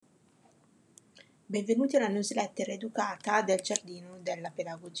Benvenuti alla newsletter educata del Giardino della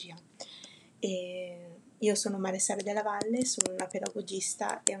Pedagogia. Io sono Maria Della Valle, sono una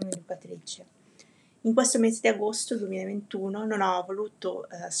pedagogista e un'educatrice. In questo mese di agosto 2021 non ho voluto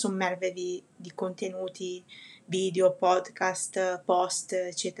sommervervi di contenuti, video, podcast, post,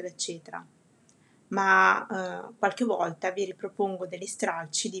 eccetera, eccetera, ma qualche volta vi ripropongo degli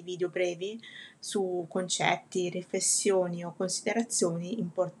stralci di video brevi su concetti, riflessioni o considerazioni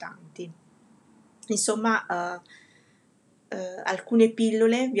importanti. Insomma, alcune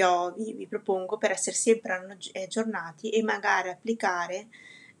pillole vi propongo per essere sempre aggiornati e magari applicare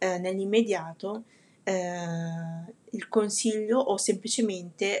nell'immediato il consiglio o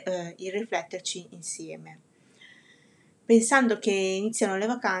semplicemente il rifletterci insieme. Pensando che iniziano le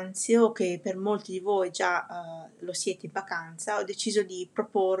vacanze o che per molti di voi già lo siete in vacanza, ho deciso di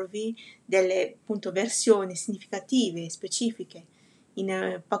proporvi delle appunto versioni significative e specifiche,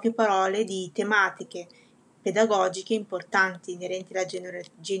 in poche parole, di tematiche pedagogiche importanti inerenti alla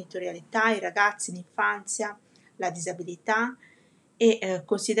genitorialità, i ragazzi, l'infanzia, la disabilità e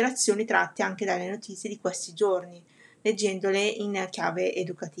considerazioni tratte anche dalle notizie di questi giorni, leggendole in chiave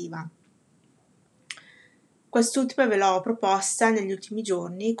educativa. Quest'ultima ve l'ho proposta negli ultimi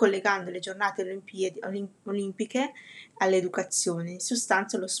giorni, collegando le giornate olimpiche all'educazione, in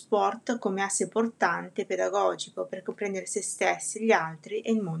sostanza lo sport come asse portante pedagogico per comprendere se stessi, gli altri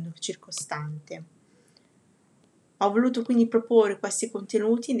e il mondo circostante. Ho voluto quindi proporre questi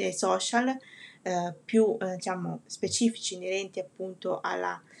contenuti nei social più specifici inerenti appunto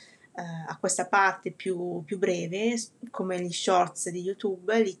a questa parte più breve, come gli shorts di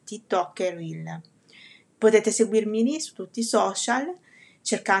YouTube, i TikTok e Reel. Potete seguirmi lì su tutti i social,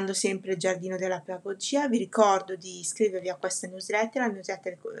 cercando sempre il Giardino della Pedagogia. Vi ricordo di iscrivervi a questa newsletter, la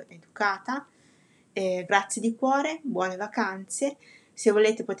newsletter educata. Grazie di cuore, buone vacanze. Se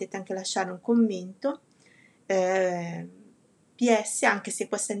volete potete anche lasciare un commento. PS, anche se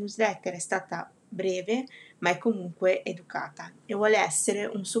questa newsletter è stata breve, ma è comunque educata e vuole essere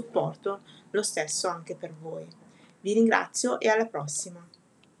un supporto lo stesso anche per voi. Vi ringrazio e alla prossima.